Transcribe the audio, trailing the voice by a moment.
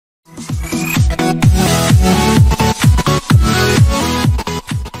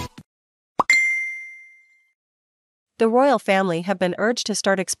The royal family have been urged to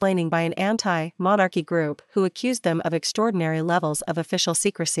start explaining by an anti-monarchy group who accused them of extraordinary levels of official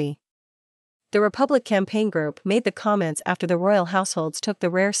secrecy. The Republic campaign group made the comments after the royal households took the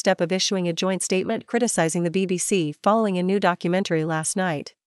rare step of issuing a joint statement criticizing the BBC following a new documentary last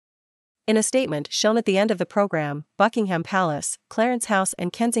night. In a statement shown at the end of the program, Buckingham Palace, Clarence House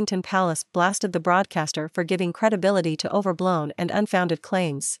and Kensington Palace blasted the broadcaster for giving credibility to overblown and unfounded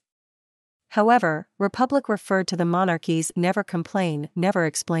claims. However, Republic referred to the monarchy's never complain, never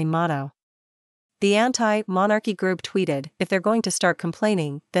explain motto. The anti-monarchy group tweeted, "If they're going to start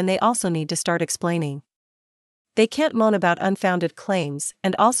complaining, then they also need to start explaining. They can't moan about unfounded claims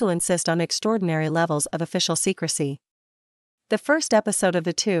and also insist on extraordinary levels of official secrecy." The first episode of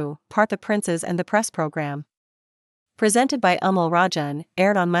the two-part The Princes and the Press program, presented by Amol Rajan,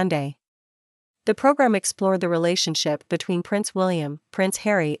 aired on Monday. The program explored the relationship between Prince William, Prince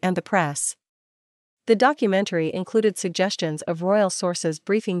Harry and the press. The documentary included suggestions of royal sources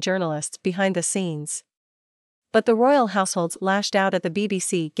briefing journalists behind the scenes. But the royal households lashed out at the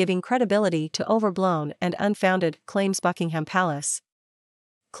BBC, giving credibility to overblown and unfounded claims. Buckingham Palace,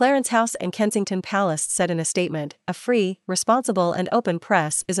 Clarence House and Kensington Palace said in a statement, "A free, responsible and open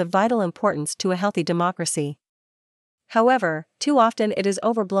press is of vital importance to a healthy democracy. However, too often it is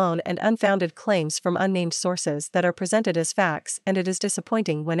overblown and unfounded claims from unnamed sources that are presented as facts, and it is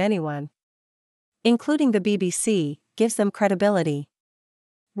disappointing when anyone, including the BBC, gives them credibility."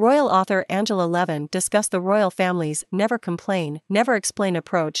 Royal author Angela Levin discussed the royal family's never complain, never explain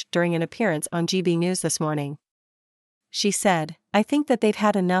approach during an appearance on GB News this morning. She said, "I think that they've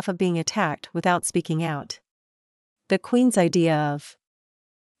had enough of being attacked without speaking out. The Queen's idea of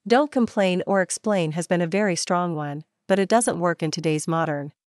don't complain or explain has been a very strong one, but it doesn't work in today's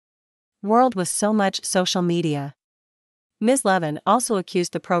modern world with so much social media." Ms. Levin also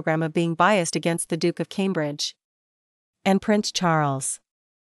accused the program of being biased against the Duke of Cambridge and Prince Charles.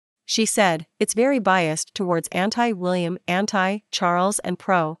 She said, "It's very biased towards anti-William, anti-Charles and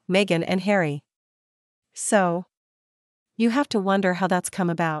pro-Meghan and Harry. So you have to wonder how that's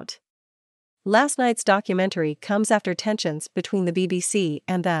come about." Last night's documentary comes after tensions between the BBC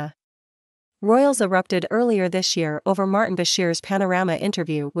and the royals erupted earlier this year over Martin Bashir's Panorama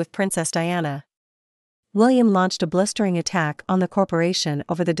interview with Princess Diana. William launched a blistering attack on the corporation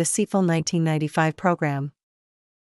over the deceitful 1995 program.